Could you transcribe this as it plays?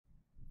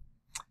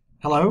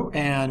Hello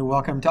and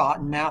welcome to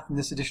Aughton Math. In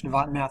this edition of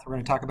Aughton Math, we're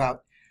going to talk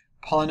about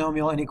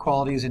polynomial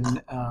inequalities in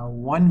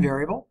one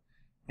variable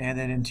and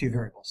then in two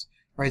variables.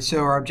 Right.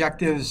 So our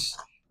objectives: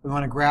 we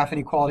want to graph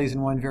inequalities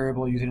in one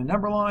variable using a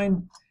number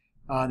line.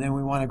 Then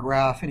we want to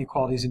graph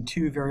inequalities in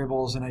two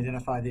variables and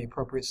identify the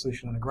appropriate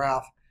solution on a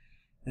graph.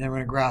 And then we're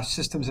going to graph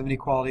systems of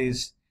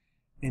inequalities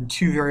in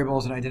two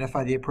variables and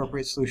identify the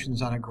appropriate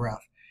solutions on a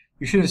graph.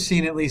 You should have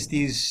seen at least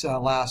these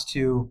last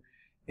two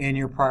in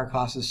your prior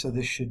classes, so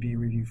this should be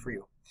review for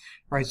you.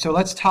 Right, so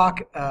let's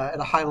talk at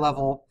a high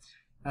level.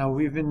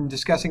 We've been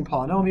discussing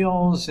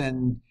polynomials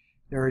and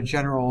their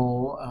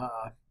general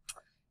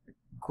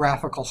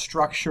graphical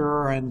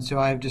structure, and so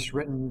I've just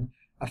written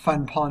a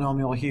fun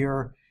polynomial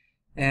here.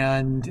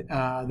 And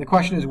the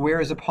question is, where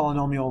is a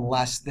polynomial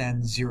less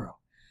than 0?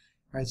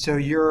 Right, so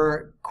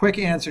your quick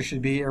answer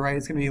should be, right,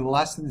 it's going to be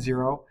less than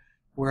 0,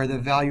 where the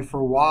value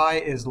for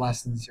y is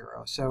less than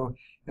 0. So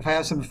if I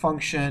have some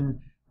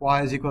function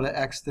y is equal to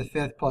x to the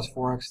 5th plus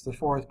 4x to the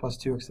 4th plus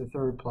 2x to the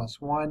 3rd plus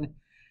 1.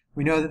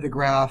 We know that the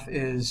graph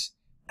is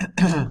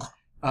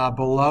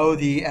below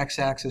the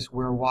x-axis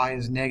where y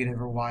is negative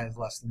or y is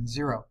less than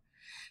 0.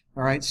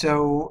 All right,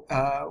 so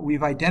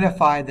we've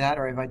identified that,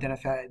 or I've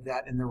identified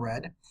that in the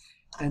red.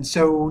 And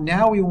so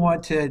now we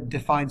want to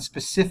define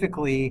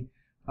specifically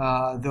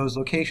those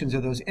locations or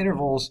those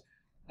intervals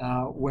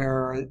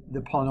where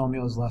the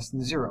polynomial is less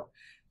than 0.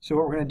 So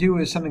what we're going to do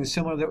is something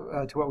similar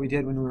to what we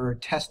did when we were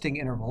testing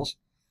intervals.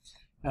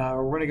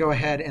 We're going to go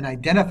ahead and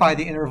identify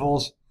the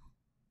intervals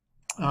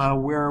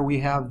where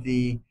we have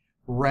the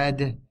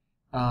red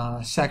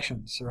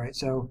sections. Right?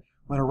 So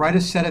I'm going to write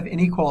a set of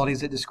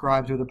inequalities that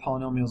describes where the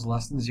polynomial is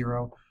less than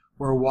 0,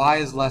 where y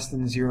is less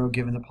than 0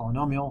 given the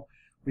polynomial.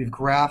 We've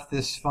graphed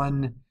this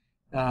fun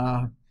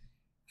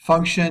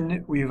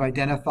function. We've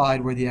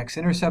identified where the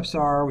x-intercepts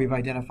are. We've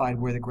identified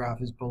where the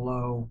graph is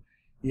below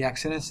the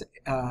x-axis,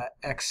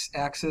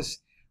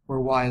 where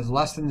y is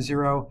less than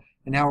 0.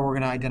 And now we're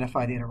going to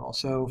identify the interval.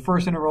 So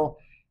first interval,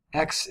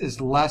 x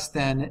is less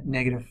than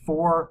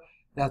 -4.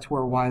 That's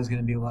where y is going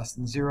to be less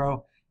than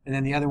 0. And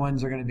then the other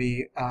ones are going to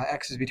be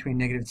x is between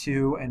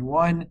 -2 and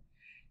 1,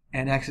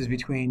 and x is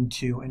between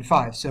 2 and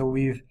 5. So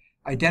we've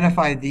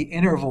identified the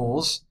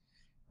intervals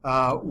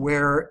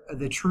where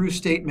the true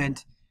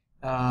statement,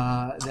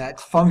 that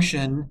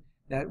function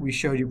that we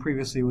showed you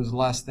previously, was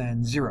less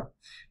than 0.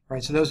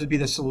 Right? So those would be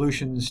the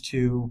solutions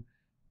to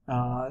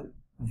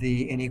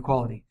the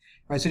inequality.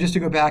 Right, so just to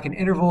go back, an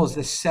interval is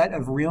the set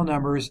of real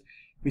numbers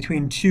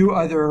between two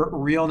other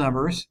real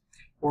numbers,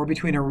 or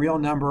between a real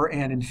number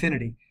and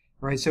infinity.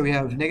 Right, so we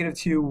have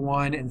 -2,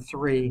 1, and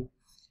 3.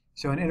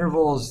 So an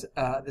interval is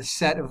the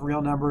set of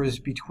real numbers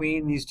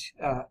between these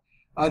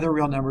other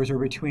real numbers, or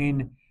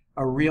between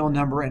a real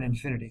number and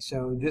infinity.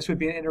 So this would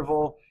be an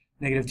interval.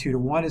 -2 to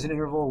 1 is an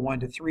interval, 1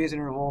 to 3 is an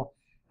interval,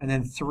 and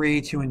then 3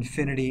 to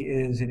infinity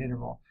is an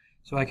interval.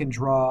 So I can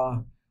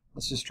draw,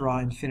 let's just draw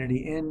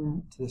infinity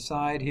in to the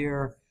side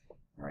here.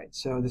 All right,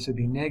 so this would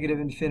be negative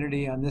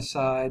infinity on this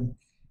side,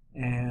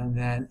 and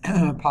then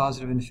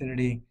positive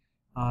infinity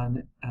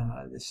on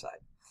this side.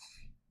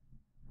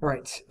 All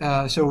right,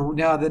 so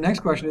now the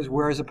next question is,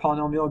 where is a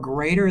polynomial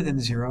greater than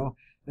 0?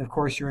 And of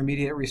course, your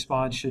immediate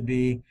response should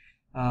be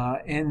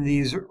in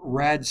these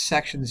red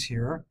sections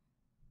here.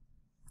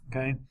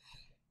 Okay,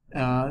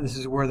 this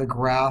is where the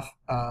graph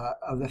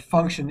of the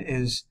function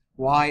is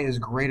y is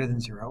greater than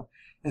 0.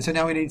 And so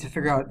now we need to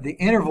figure out the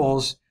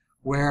intervals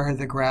where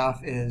the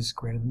graph is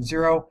greater than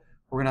 0.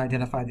 We're going to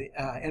identify the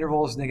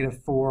intervals.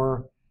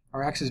 -4,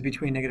 or x is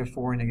between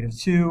 -4 and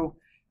 -2.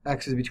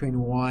 X is between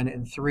 1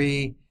 and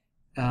 3.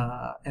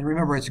 And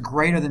remember, it's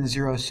greater than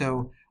 0,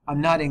 so I'm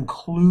not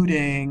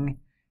including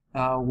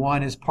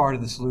 1 as part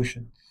of the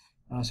solution.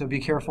 So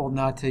be careful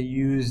not to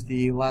use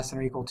the less than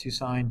or equal to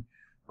sign,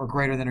 or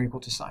greater than or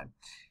equal to sign.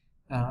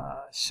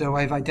 So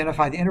I've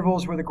identified the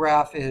intervals where the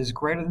graph is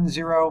greater than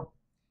 0.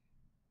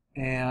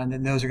 And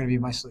then those are going to be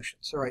my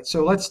solutions. All right,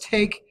 so let's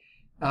take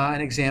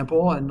an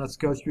example, and let's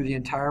go through the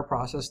entire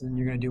process, and then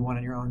you're going to do one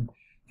on your own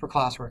for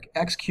classwork.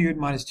 X cubed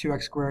minus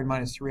 2x squared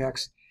minus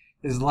 3x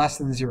is less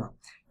than 0. All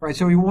right,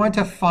 so we want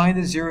to find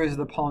the zeros of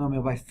the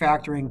polynomial by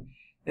factoring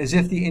as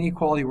if the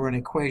inequality were an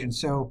equation.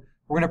 So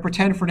we're going to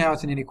pretend for now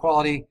it's an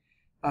inequality.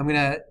 I'm going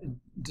to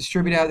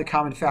distribute out the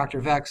common factor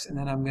of x, and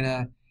then I'm going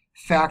to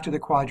factor the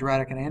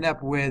quadratic, and I end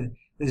up with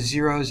the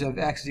zeros of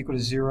x is equal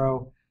to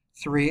 0,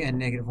 3, and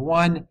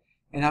 -1.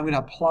 And I'm going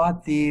to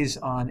plot these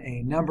on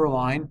a number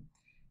line,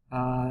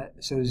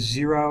 so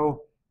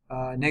 0,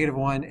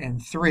 -1,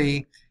 and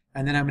 3.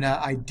 And then I'm going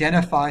to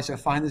identify, so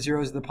find the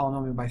zeros of the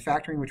polynomial by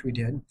factoring, which we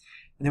did. And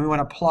then we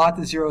want to plot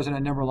the zeros on a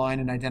number line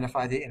and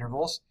identify the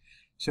intervals.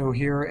 So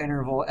here,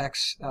 interval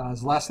x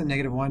is less than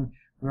 -1.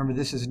 Remember,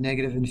 this is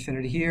negative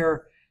infinity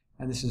here,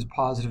 and this is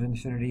positive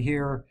infinity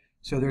here.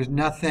 So there's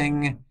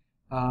nothing,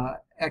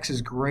 x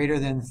is greater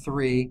than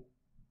 3.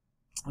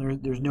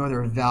 There's no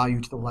other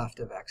value to the left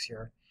of x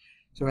here.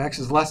 So x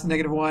is less than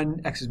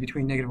 -1, x is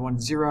between -1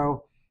 and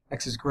 0,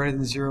 x is greater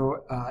than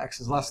 0, x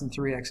is less than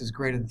 3, x is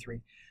greater than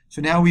 3.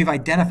 So now we've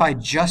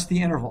identified just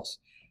the intervals.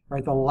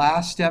 Right, the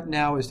last step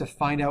now is to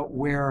find out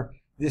where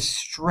this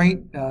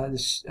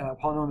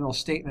polynomial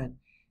statement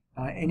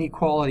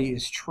inequality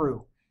is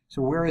true.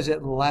 So where is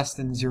it less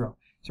than 0?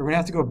 So we're going to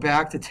have to go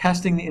back to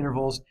testing the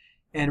intervals,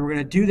 and we're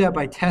going to do that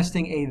by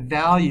testing a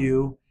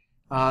value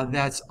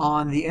that's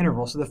on the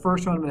interval. So the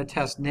first one I'm going to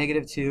test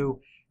 -2,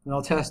 and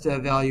I'll test a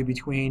value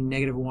between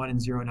 -1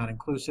 and 0 not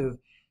inclusive.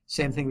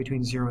 Same thing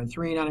between 0 and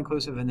 3 not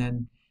inclusive, and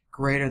then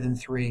greater than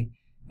 3.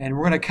 And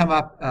we're going to come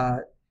up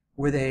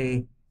with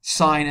a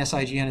sign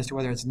SIGN as to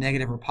whether it's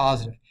negative or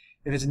positive.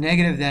 If it's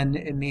negative, then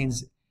it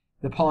means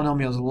the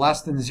polynomial is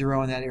less than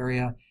 0 in that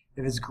area.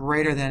 If it's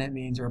greater than, it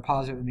means, or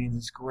positive, it means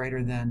it's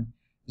greater than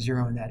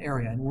 0 in that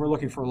area. And we're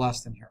looking for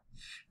less than here.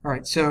 All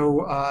right,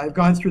 so I've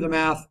gone through the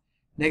math.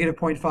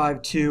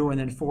 -0.5, 2, and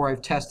then 4,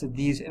 I've tested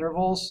these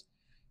intervals.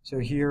 So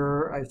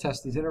here I've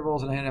tested these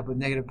intervals, and I end up with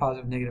negative,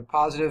 positive, negative,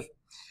 positive.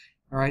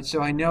 All right,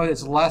 so I know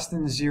it's less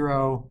than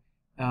 0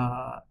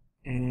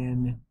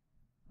 in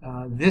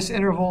this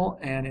interval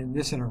and in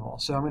this interval.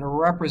 So I'm going to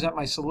represent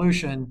my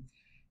solution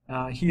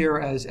here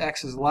as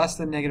x is less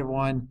than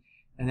 -1,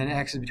 and then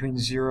x is between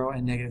 0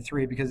 and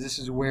 -3, because this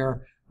is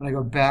where, when I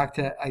go back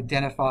to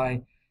identify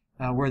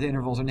where the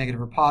intervals are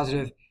negative or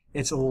positive,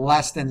 it's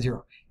less than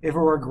 0. If it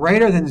were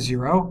greater than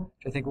 0,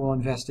 which I think we'll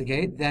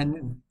investigate,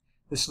 then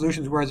the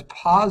solutions where it's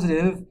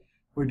positive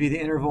would be the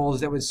intervals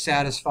that would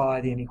satisfy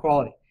the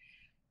inequality.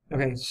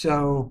 Okay,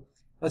 so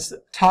let's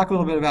talk a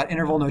little bit about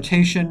interval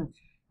notation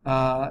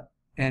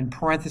and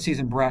parentheses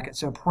and brackets.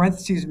 So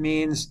parentheses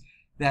means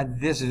that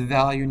this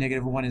value,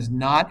 -1, is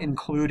not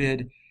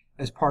included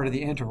as part of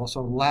the interval,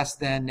 so less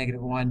than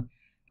 -1.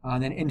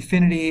 Then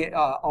infinity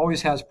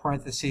always has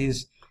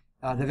parentheses.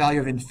 The value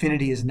of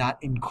infinity is not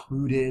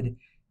included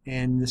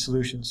in the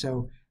solution.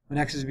 So when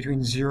x is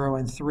between 0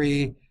 and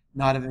 3,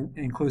 not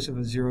inclusive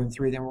of 0 and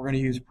 3, then we're going to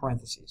use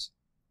parentheses.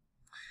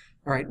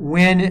 All right,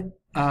 when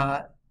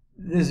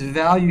this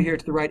value here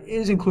to the right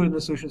is included in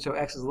the solution, so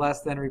x is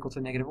less than or equal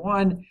to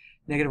 -1,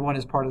 -1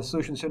 is part of the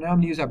solution. So now I'm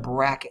going to use a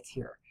bracket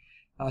here.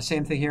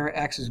 Same thing here,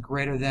 x is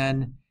greater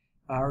than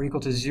or equal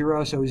to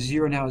 0, so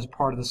 0 now is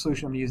part of the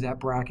solution. I'm going to use that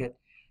bracket.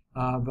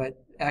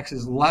 But x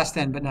is less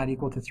than but not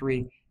equal to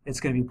 3, it's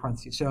going to be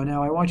parentheses. So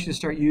now I want you to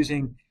start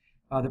using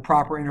the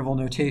proper interval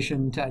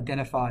notation to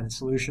identify the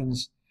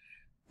solutions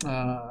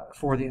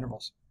for the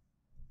intervals.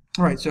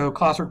 All right, so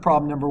classwork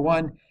problem number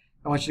 1.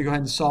 I want you to go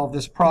ahead and solve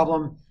this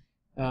problem.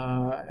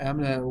 I'm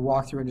going to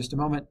walk through in just a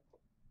moment.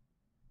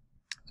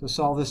 So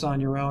solve this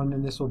on your own,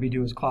 and this will be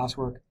due as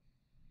classwork.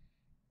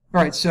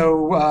 All right,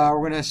 so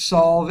we're going to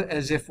solve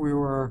as if we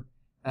were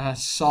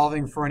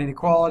solving for an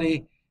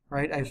inequality.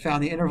 Right, I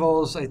found the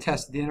intervals, I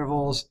tested the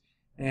intervals,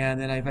 and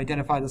then I've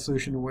identified the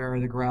solution where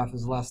the graph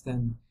is less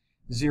than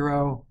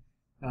 0.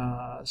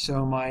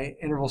 So my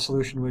interval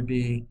solution would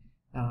be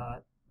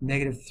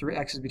 -3,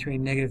 x is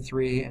between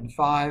 -3 and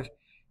 5.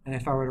 And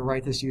if I were to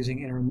write this using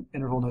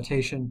interval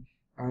notation,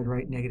 I would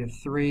write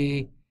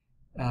 -3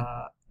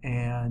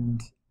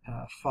 and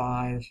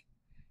 5.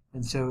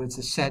 And so it's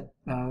a set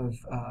of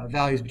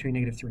values between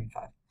 -3 and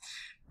 5.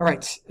 All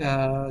right,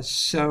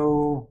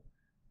 so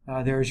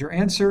there's your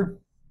answer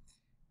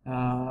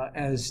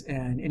as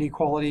an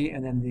inequality,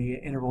 and then the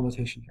interval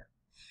notation here.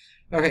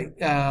 Okay,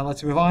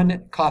 let's move on.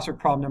 Classwork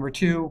problem number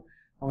 2.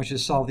 I want you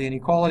to solve the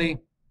inequality.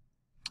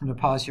 I'm going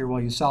to pause here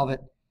while you solve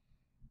it.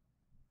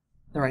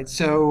 All right,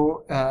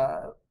 so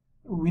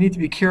we need to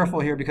be careful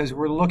here because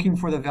we're looking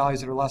for the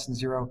values that are less than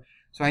 0.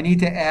 So I need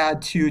to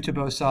add 2 to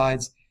both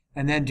sides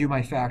and then do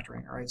my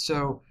factoring. All right,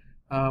 so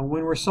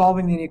when we're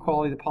solving the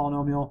inequality of the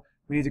polynomial,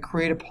 we need to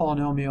create a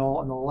polynomial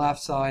on the left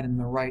side and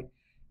the right.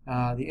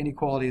 The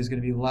inequality is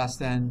going to be less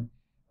than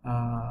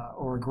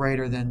or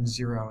greater than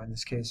 0 in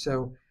this case.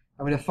 So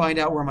I'm going to find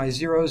out where my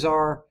zeros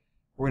are.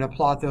 We're going to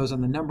plot those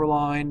on the number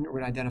line. We're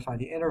going to identify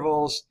the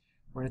intervals.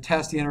 We're going to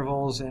test the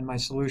intervals, and my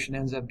solution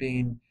ends up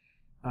being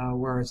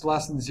where it's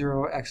less than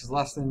 0, x is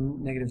less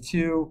than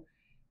 -2,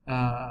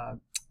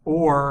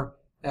 or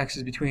x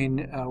is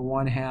between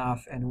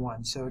 1/2 and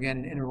 1. So again,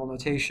 in interval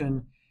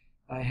notation,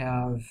 I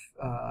have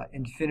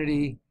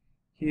infinity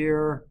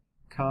here,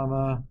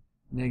 comma,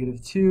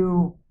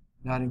 -2,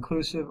 not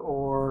inclusive,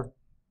 or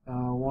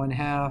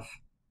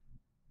 1/2,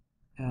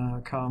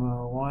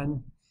 comma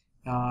 1.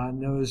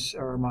 And those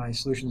are my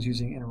solutions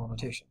using interval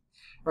notation.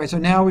 All right, so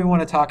now we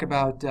want to talk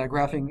about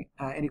graphing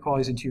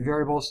inequalities in 2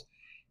 variables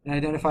and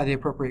identify the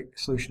appropriate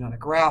solution on a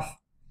graph.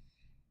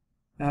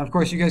 Of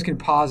course, you guys can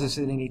pause this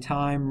at any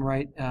time,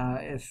 right,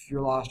 if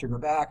you're lost, or go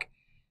back.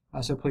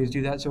 So please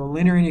do that. So a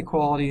linear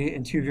inequality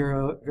in 2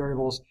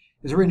 variables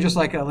is written just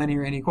like a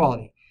linear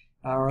inequality,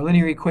 or a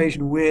linear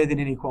equation with an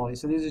inequality.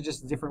 So these are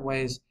just different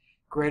ways: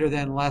 greater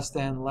than, less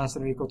than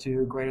or equal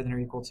to, greater than or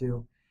equal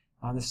to.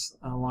 This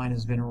line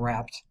has been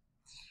wrapped.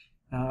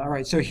 All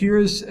right, so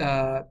here's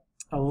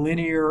a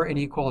linear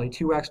inequality.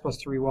 2x plus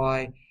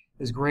 3y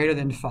is greater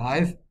than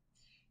 5.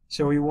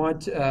 So we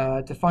want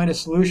to find a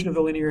solution of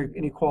the linear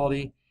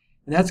inequality,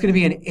 and that's going to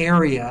be an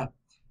area,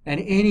 and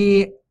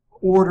any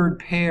ordered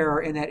pair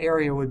in that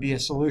area would be a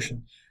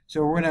solution.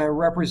 So we're going to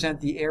represent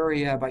the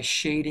area by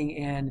shading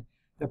in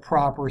the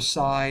proper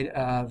side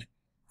of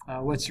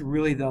what's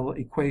really the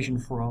equation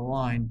for a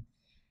line.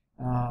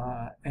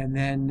 And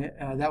then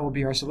that will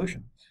be our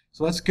solution.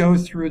 So let's go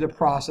through the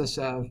process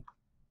of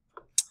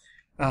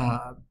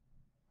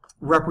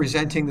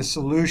representing the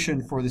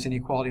solution for this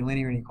inequality,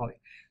 linear inequality.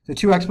 So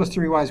 2x plus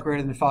 3y is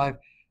greater than 5.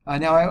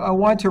 Now I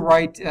want to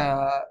write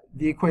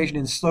the equation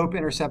in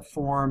slope-intercept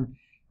form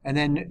and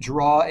then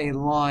draw a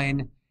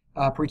line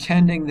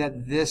pretending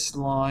that this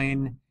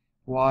line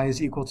y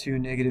is equal to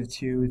negative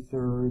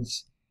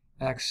 2/3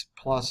 x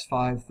plus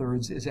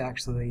 5/3 is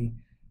actually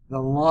the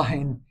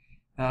line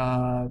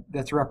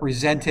that's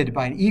represented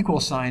by an equal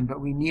sign,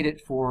 but we need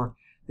it for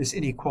this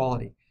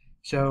inequality.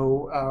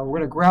 So we're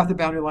going to graph the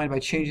boundary line by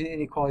changing the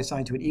inequality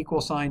sign to an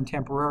equal sign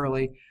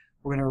temporarily.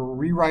 We're going to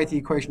rewrite the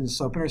equation in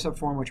slope-intercept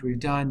form, which we've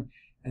done,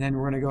 and then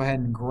we're going to go ahead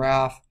and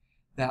graph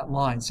that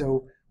line.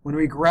 So when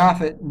we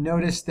graph it,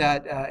 notice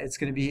that it's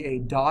going to be a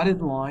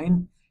dotted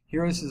line.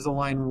 Here, this is the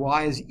line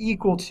y is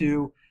equal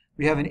to.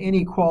 We have an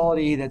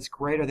inequality that's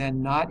greater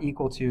than, not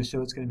equal to,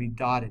 so it's going to be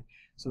dotted.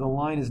 So the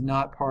line is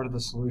not part of the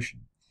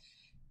solution.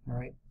 All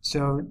right.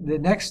 So the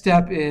next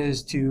step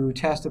is to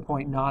test a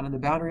point not on the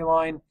boundary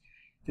line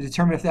to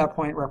determine if that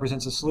point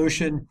represents a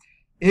solution.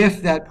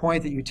 If that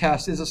point that you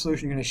test is a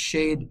solution, you're going to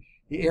shade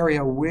the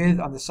area with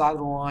on the side of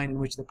the line in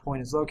which the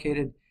point is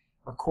located,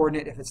 or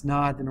coordinate. If it's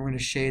not, then we're going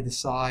to shade the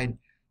side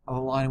of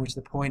the line in which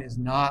the point is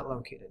not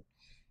located.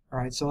 All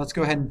right, so let's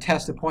go ahead and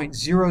test a point.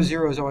 0,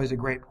 0 is always a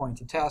great point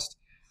to test.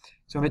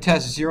 So I'm going to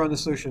test 0 in the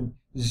solution.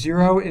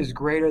 0 is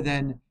greater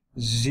than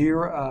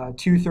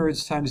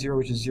 2/3 times 0,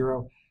 which is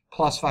 0,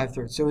 plus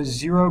 5/3. So is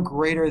 0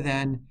 greater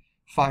than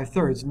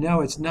 5/3? No,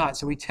 it's not.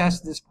 So we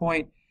test this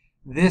point.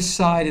 This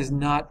side is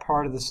not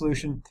part of the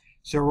solution.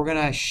 So we're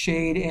going to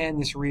shade in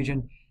this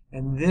region.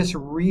 And this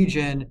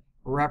region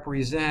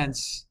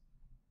represents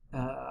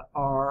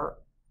the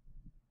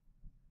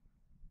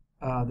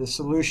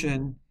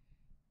solution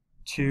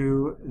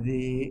to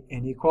the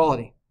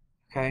inequality.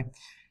 Okay.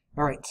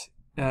 All right.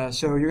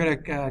 So you're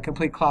going to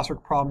complete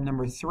classwork problem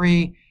number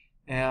 3,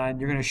 and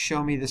you're going to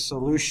show me the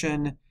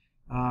solution.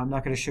 I'm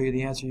not going to show you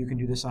the answer. You can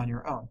do this on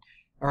your own.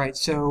 All right.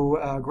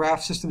 So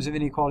graph systems of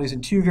inequalities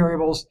in 2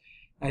 variables.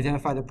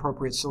 Identify the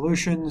appropriate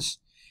solutions.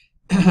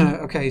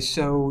 Okay.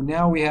 So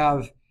now we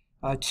have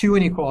 2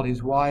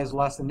 inequalities. Y is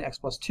less than x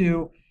plus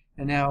 2,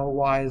 and now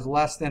y is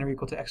less than or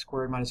equal to x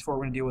squared minus 4.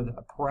 We're going to deal with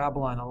a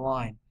parabola and a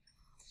line.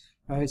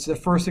 All right, so the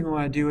first thing we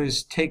want to do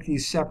is take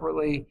these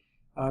separately,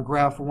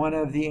 graph one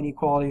of the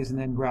inequalities, and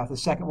then graph the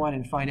second one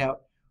and find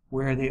out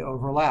where they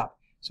overlap.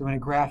 So we're going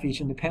to graph each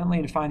independently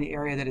and find the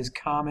area that is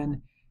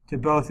common to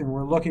both, and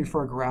we're looking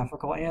for a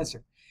graphical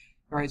answer.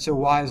 All right, so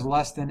y is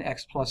less than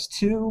x plus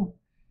 2.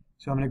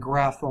 So I'm going to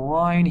graph the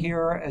line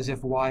here as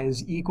if y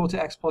is equal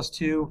to x plus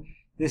 2.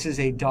 This is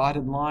a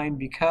dotted line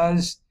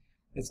because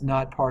it's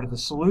not part of the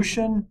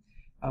solution.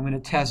 I'm going to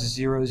test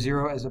 0,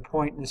 0 as a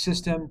point in the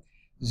system.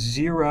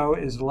 0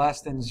 is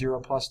less than 0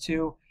 plus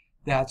 2.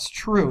 That's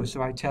true.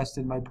 So I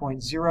tested my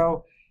point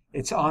 0.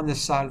 It's on the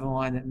side of the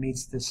line that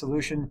meets the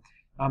solution.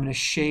 I'm going to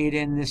shade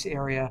in this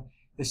area.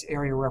 This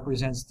area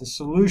represents the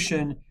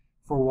solution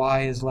for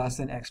y is less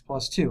than x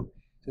plus 2.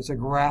 So it's a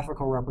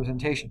graphical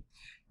representation.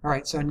 All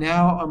right, so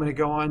now I'm going to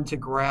go on to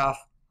graph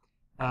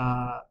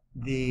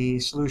the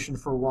solution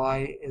for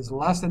y is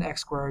less than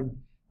x squared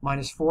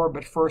minus 4.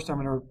 But first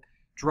I'm going to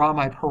draw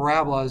my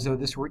parabola as though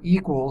this were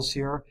equals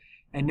here.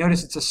 And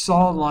notice it's a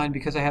solid line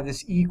because I have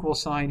this equal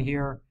sign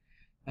here,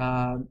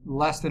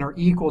 less than or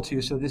equal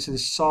to. So this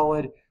is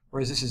solid,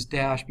 whereas this is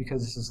dashed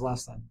because this is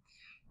less than.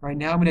 All right,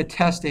 now I'm going to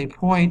test a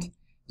point.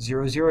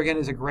 0, 0 again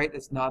is a great,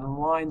 that's not on the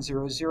line,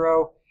 0,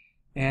 0.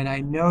 And I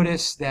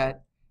notice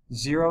that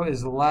 0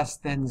 is less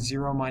than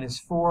 0 minus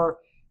 4.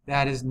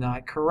 That is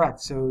not correct.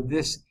 So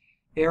this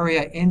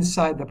area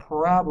inside the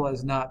parabola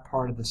is not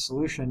part of the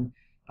solution.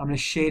 I'm going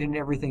to shade in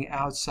everything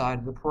outside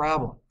of the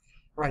parabola. All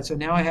right, so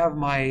now I have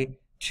my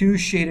 2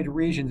 shaded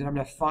regions, and I'm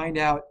going to find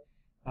out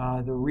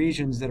the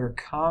regions that are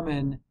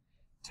common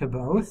to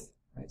both.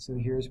 Right, so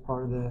here's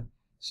part of the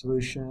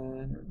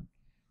solution.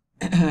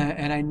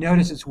 And I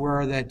notice it's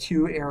where the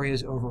 2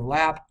 areas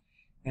overlap,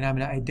 and I'm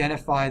going to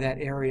identify that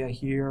area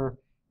here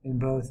in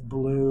both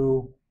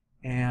blue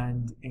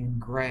and in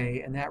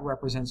gray, and that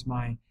represents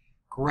my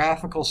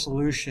graphical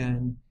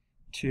solution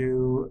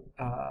to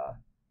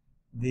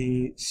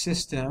the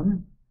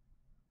system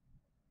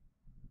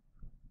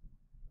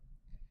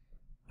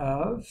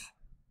of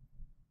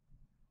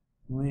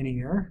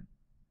linear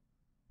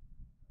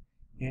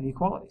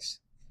inequalities.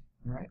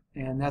 All right,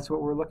 and that's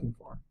what we're looking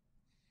for.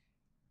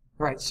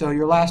 All right, so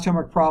your last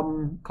homework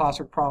problem,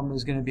 classwork problem,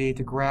 is going to be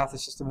to graph the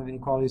system of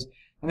inequalities.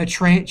 I'm going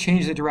to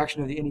change the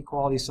direction of the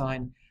inequality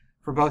sign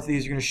for both of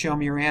these. You're going to show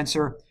me your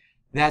answer.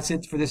 That's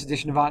it for this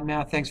edition of Ot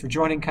Math. Thanks for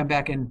joining. Come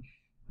back and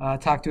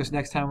talk to us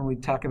next time when we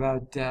talk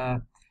about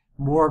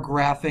more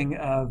graphing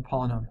of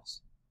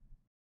polynomials.